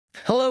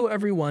Hello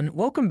everyone,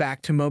 welcome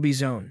back to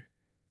MobiZone.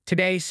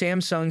 Today,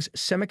 Samsung's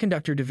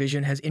semiconductor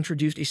division has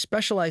introduced a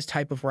specialized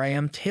type of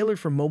RAM tailored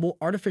for mobile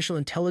artificial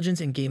intelligence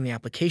and gaming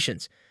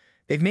applications.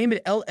 They've named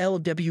it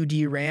LLW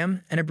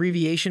DRAM, an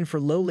abbreviation for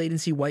low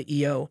latency white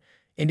EO,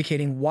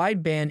 indicating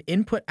wideband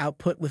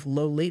input-output with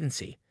low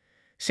latency.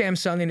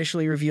 Samsung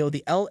initially revealed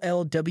the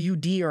LLW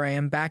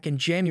DRAM back in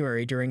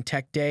January during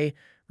Tech Day,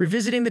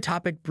 revisiting the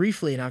topic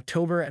briefly in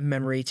October at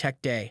Memory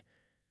Tech Day.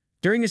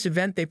 During this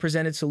event, they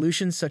presented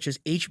solutions such as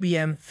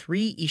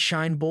HBM3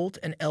 eShine Bolt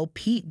and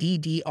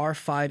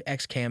LPDDR5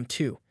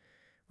 XCAM2.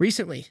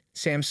 Recently,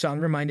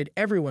 Samsung reminded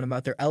everyone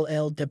about their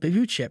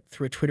LLW chip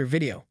through a Twitter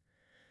video.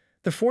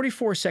 The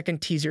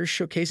 44-second teaser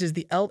showcases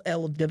the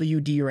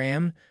LLW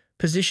DRAM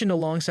positioned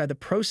alongside the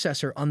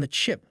processor on the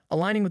chip,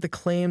 aligning with the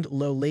claimed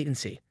low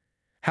latency.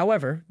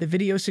 However, the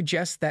video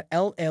suggests that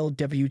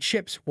LLW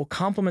chips will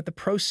complement the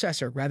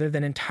processor rather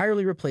than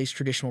entirely replace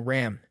traditional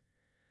RAM.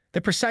 The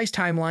precise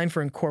timeline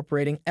for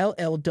incorporating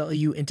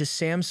LLW into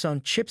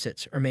Samsung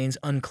chipsets remains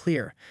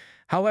unclear.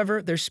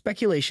 However, there's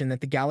speculation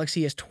that the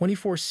Galaxy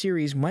S24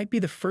 series might be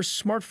the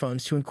first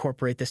smartphones to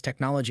incorporate this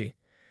technology.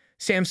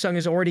 Samsung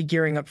is already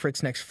gearing up for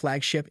its next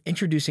flagship,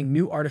 introducing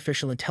new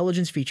artificial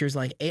intelligence features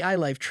like AI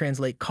Live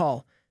Translate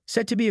Call,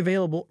 set to be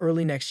available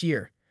early next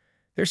year.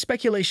 There's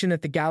speculation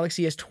that the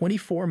Galaxy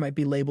S24 might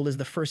be labeled as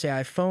the first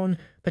AI phone,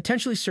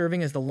 potentially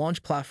serving as the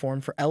launch platform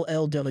for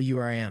LLW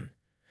RAM.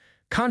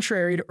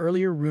 Contrary to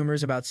earlier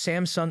rumors about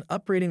Samsung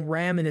upgrading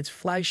RAM in its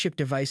flagship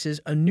devices,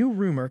 a new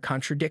rumor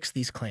contradicts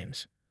these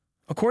claims.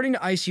 According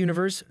to ICE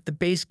Universe, the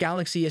base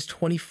Galaxy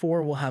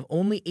S24 will have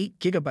only 8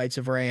 GB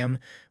of RAM,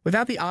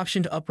 without the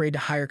option to upgrade to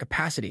higher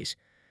capacities.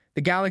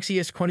 The Galaxy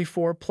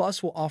S24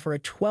 Plus will offer a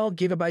 12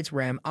 GB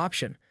RAM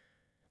option,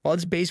 while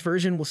its base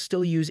version will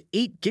still use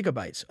 8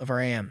 GB of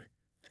RAM.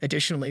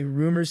 Additionally,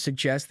 rumors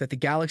suggest that the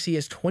Galaxy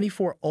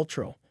S24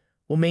 Ultra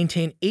will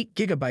maintain 8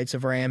 GB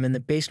of RAM in the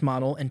base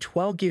model and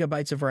 12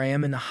 GB of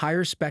RAM in the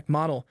higher spec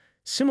model,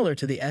 similar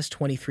to the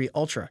S23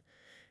 Ultra.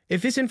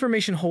 If this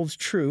information holds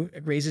true,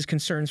 it raises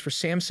concerns for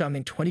Samsung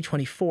in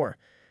 2024.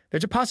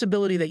 There's a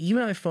possibility that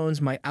even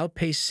iPhones might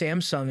outpace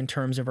Samsung in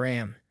terms of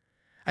RAM.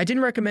 I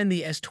didn't recommend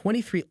the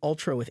S23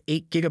 Ultra with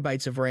 8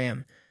 GB of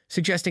RAM,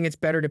 suggesting it's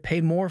better to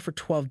pay more for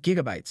 12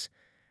 GB.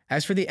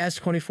 As for the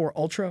S24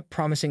 Ultra,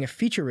 promising a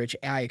feature-rich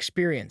AI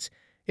experience,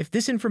 if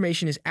this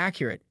information is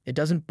accurate, it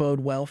doesn't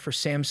bode well for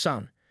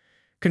Samsung.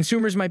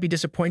 Consumers might be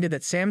disappointed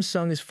that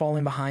Samsung is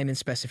falling behind in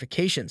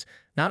specifications,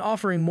 not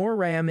offering more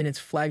RAM in its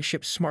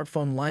flagship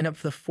smartphone lineup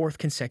for the fourth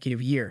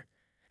consecutive year.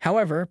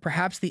 However,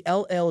 perhaps the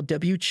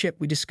LLW chip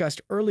we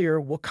discussed earlier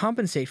will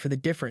compensate for the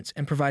difference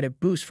and provide a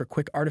boost for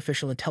quick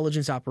artificial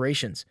intelligence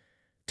operations.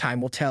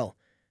 Time will tell.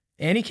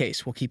 In any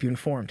case, we'll keep you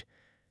informed.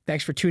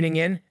 Thanks for tuning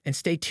in, and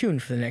stay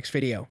tuned for the next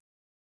video.